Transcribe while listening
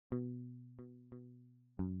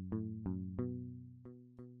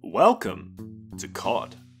Welcome to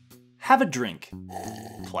COD. Have a drink,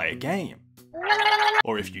 play a game,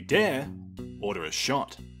 or if you dare, order a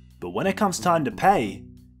shot. But when it comes time to pay,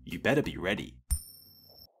 you better be ready.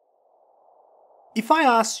 If I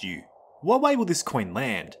asked you, what way will this coin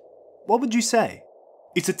land? What would you say?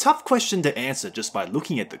 It's a tough question to answer just by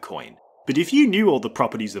looking at the coin, but if you knew all the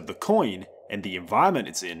properties of the coin and the environment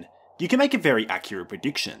it's in, you can make a very accurate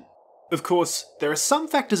prediction. Of course, there are some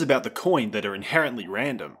factors about the coin that are inherently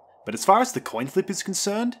random, but as far as the coin flip is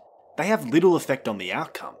concerned, they have little effect on the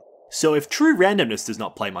outcome. So if true randomness does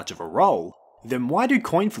not play much of a role, then why do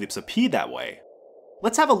coin flips appear that way?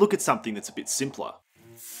 Let's have a look at something that's a bit simpler.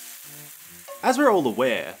 As we're all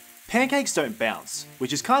aware, pancakes don't bounce,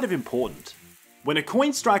 which is kind of important. When a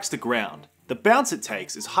coin strikes the ground, the bounce it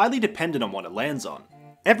takes is highly dependent on what it lands on.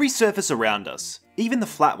 Every surface around us, even the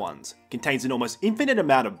flat ones, contains an almost infinite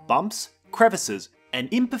amount of bumps, crevices, and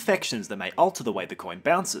imperfections that may alter the way the coin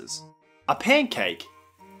bounces. A pancake,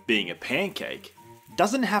 being a pancake,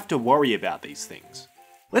 doesn't have to worry about these things.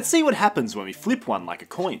 Let's see what happens when we flip one like a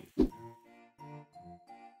coin.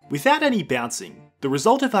 Without any bouncing, the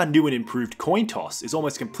result of our new and improved coin toss is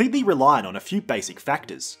almost completely reliant on a few basic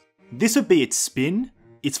factors. This would be its spin,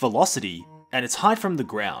 its velocity, and its height from the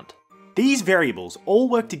ground. These variables all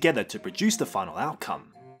work together to produce the final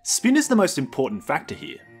outcome. Spin is the most important factor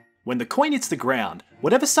here. When the coin hits the ground,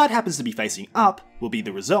 whatever side happens to be facing up will be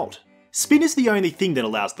the result. Spin is the only thing that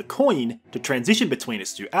allows the coin to transition between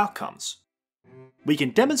its two outcomes. We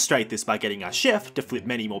can demonstrate this by getting our chef to flip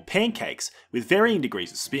many more pancakes with varying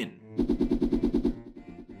degrees of spin.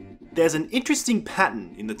 There's an interesting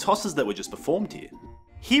pattern in the tosses that were just performed here.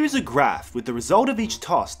 Here is a graph with the result of each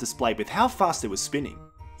toss displayed with how fast it was spinning.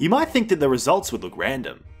 You might think that the results would look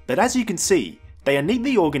random, but as you can see, they are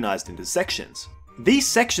neatly organised into sections. These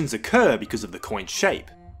sections occur because of the coin's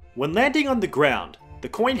shape. When landing on the ground, the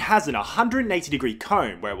coin has an 180-degree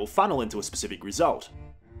cone where it will funnel into a specific result.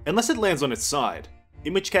 Unless it lands on its side,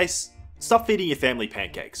 in which case, stop feeding your family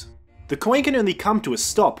pancakes. The coin can only come to a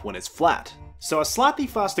stop when it's flat, so a slightly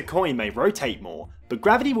faster coin may rotate more, but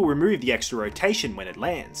gravity will remove the extra rotation when it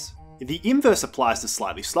lands. The inverse applies to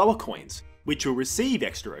slightly slower coins, which will receive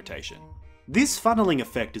extra rotation. This funneling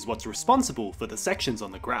effect is what's responsible for the sections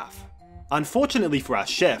on the graph. Unfortunately for our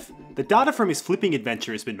chef, the data from his flipping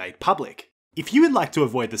adventure has been made public. If you would like to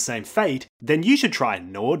avoid the same fate, then you should try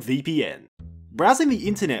NordVPN. Browsing the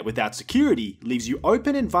internet without security leaves you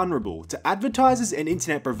open and vulnerable to advertisers and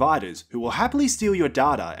internet providers who will happily steal your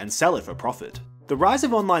data and sell it for profit. The rise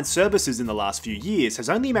of online services in the last few years has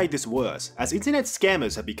only made this worse, as internet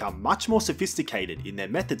scammers have become much more sophisticated in their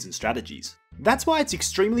methods and strategies. That's why it's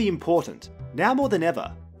extremely important, now more than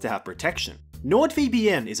ever, to have protection.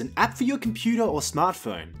 NordVPN is an app for your computer or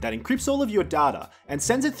smartphone that encrypts all of your data and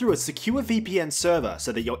sends it through a secure VPN server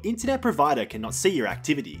so that your internet provider cannot see your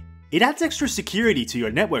activity. It adds extra security to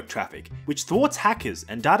your network traffic, which thwarts hackers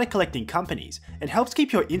and data collecting companies and helps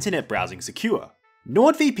keep your internet browsing secure.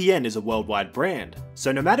 NordVPN is a worldwide brand,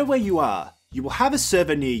 so no matter where you are, you will have a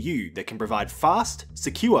server near you that can provide fast,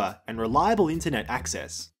 secure, and reliable internet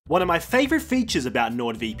access. One of my favourite features about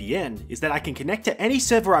NordVPN is that I can connect to any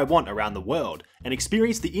server I want around the world and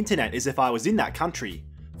experience the internet as if I was in that country.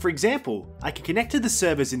 For example, I can connect to the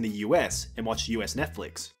servers in the US and watch US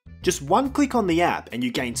Netflix. Just one click on the app and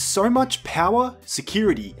you gain so much power,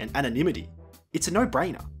 security, and anonymity. It's a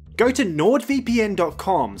no-brainer. Go to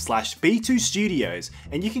nordvpn.com/b2studios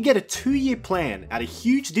and you can get a 2-year plan at a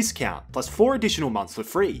huge discount plus 4 additional months for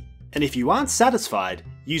free. And if you aren't satisfied,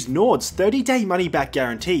 use Nord's 30-day money-back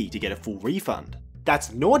guarantee to get a full refund.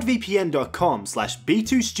 That's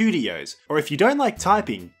nordvpn.com/b2studios, or if you don't like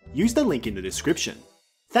typing, use the link in the description.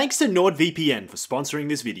 Thanks to NordVPN for sponsoring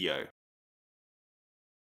this video.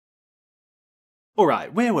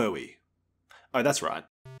 Alright, where were we? Oh, that's right.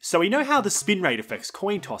 So we know how the spin rate affects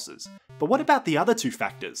coin tosses, but what about the other two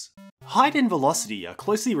factors? Height and velocity are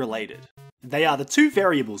closely related. They are the two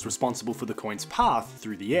variables responsible for the coin's path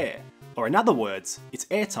through the air, or in other words, its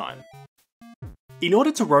airtime. In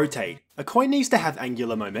order to rotate, a coin needs to have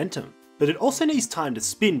angular momentum, but it also needs time to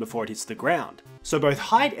spin before it hits the ground, so both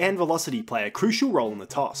height and velocity play a crucial role in the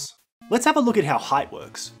toss. Let's have a look at how height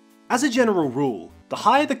works. As a general rule, the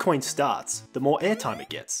higher the coin starts, the more airtime it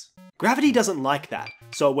gets. Gravity doesn't like that,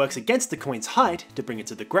 so it works against the coin's height to bring it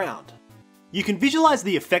to the ground. You can visualize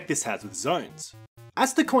the effect this has with zones.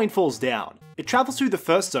 As the coin falls down, it travels through the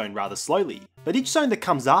first zone rather slowly, but each zone that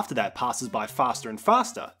comes after that passes by faster and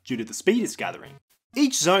faster due to the speed it's gathering.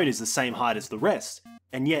 Each zone is the same height as the rest,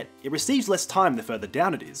 and yet it receives less time the further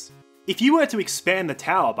down it is. If you were to expand the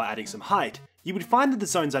tower by adding some height, you would find that the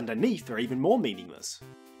zones underneath are even more meaningless.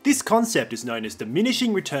 This concept is known as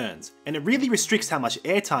diminishing returns, and it really restricts how much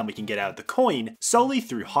airtime we can get out of the coin solely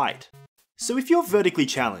through height. So if you're vertically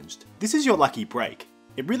challenged, this is your lucky break.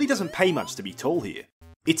 It really doesn't pay much to be tall here.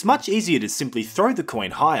 It's much easier to simply throw the coin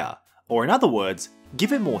higher, or in other words,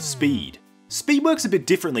 give it more speed. Speed works a bit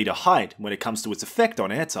differently to height when it comes to its effect on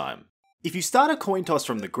airtime. If you start a coin toss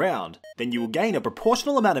from the ground, then you will gain a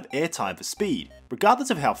proportional amount of airtime for speed, regardless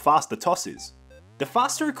of how fast the toss is. The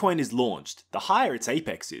faster a coin is launched, the higher its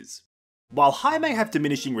apex is. While height may have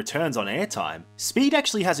diminishing returns on airtime, speed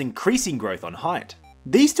actually has increasing growth on height.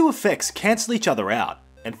 These two effects cancel each other out,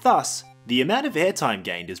 and thus, the amount of airtime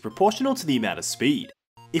gained is proportional to the amount of speed.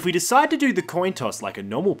 If we decide to do the coin toss like a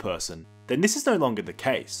normal person, then this is no longer the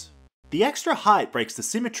case. The extra height breaks the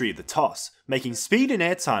symmetry of the toss, making speed and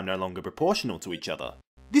airtime no longer proportional to each other.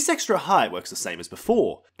 This extra height works the same as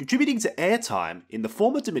before, contributing to airtime in the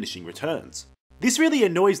form of diminishing returns. This really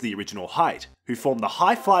annoys the original height, who formed the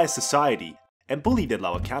High Flyer Society and bullied their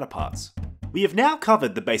lower counterparts. We have now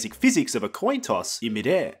covered the basic physics of a coin toss in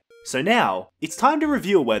midair, so now it's time to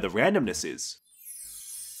reveal where the randomness is.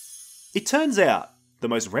 It turns out, the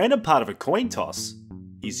most random part of a coin toss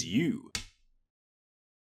is you.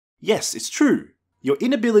 Yes, it's true. Your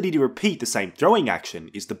inability to repeat the same throwing action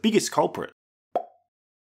is the biggest culprit.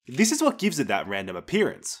 This is what gives it that random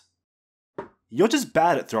appearance. You're just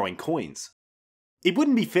bad at throwing coins. It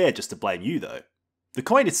wouldn't be fair just to blame you though. The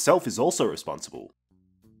coin itself is also responsible.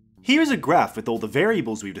 Here is a graph with all the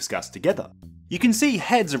variables we've discussed together. You can see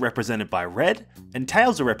heads are represented by red and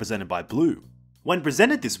tails are represented by blue. When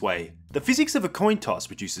presented this way, the physics of a coin toss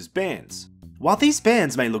produces bands. While these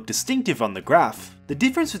bands may look distinctive on the graph, the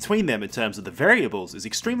difference between them in terms of the variables is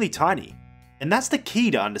extremely tiny, and that's the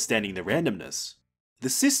key to understanding the randomness. The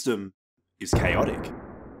system is chaotic.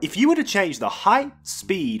 If you were to change the height,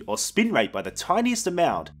 speed, or spin rate by the tiniest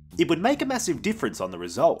amount, it would make a massive difference on the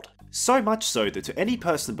result, so much so that to any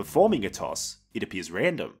person performing a toss, it appears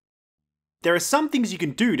random. There are some things you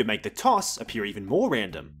can do to make the toss appear even more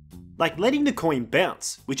random, like letting the coin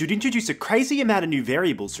bounce, which would introduce a crazy amount of new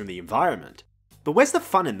variables from the environment. But where's the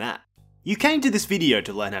fun in that? You came to this video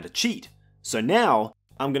to learn how to cheat, so now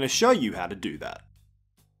I'm going to show you how to do that.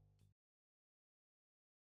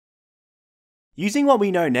 Using what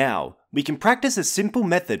we know now, we can practice a simple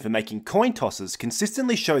method for making coin tosses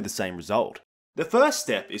consistently show the same result. The first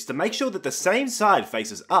step is to make sure that the same side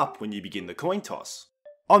faces up when you begin the coin toss.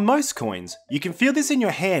 On most coins, you can feel this in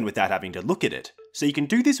your hand without having to look at it, so you can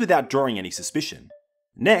do this without drawing any suspicion.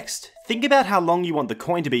 Next, think about how long you want the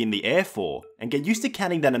coin to be in the air for, and get used to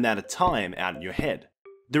counting that amount of time out in your head.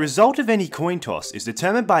 The result of any coin toss is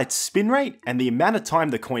determined by its spin rate and the amount of time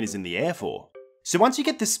the coin is in the air for. So once you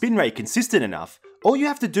get the spin rate consistent enough, all you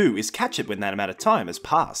have to do is catch it when that amount of time has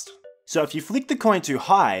passed. So if you flick the coin too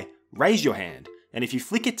high, raise your hand, and if you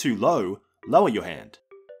flick it too low, lower your hand.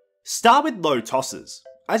 Start with low tosses.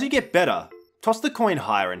 As you get better, toss the coin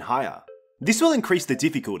higher and higher. This will increase the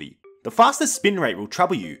difficulty. The faster spin rate will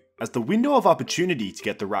trouble you, as the window of opportunity to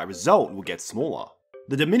get the right result will get smaller.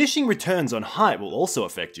 The diminishing returns on height will also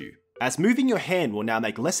affect you, as moving your hand will now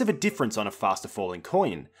make less of a difference on a faster falling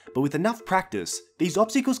coin, but with enough practice, these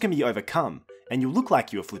obstacles can be overcome, and you'll look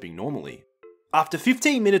like you are flipping normally. After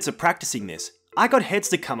 15 minutes of practicing this, I got heads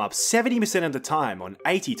to come up 70% of the time on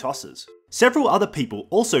 80 tosses. Several other people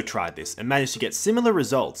also tried this and managed to get similar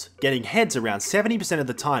results, getting heads around 70% of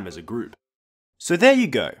the time as a group. So there you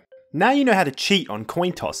go. Now you know how to cheat on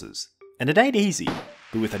coin tosses. And it ain't easy,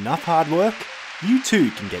 but with enough hard work, you too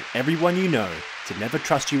can get everyone you know to never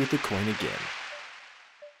trust you with a coin again.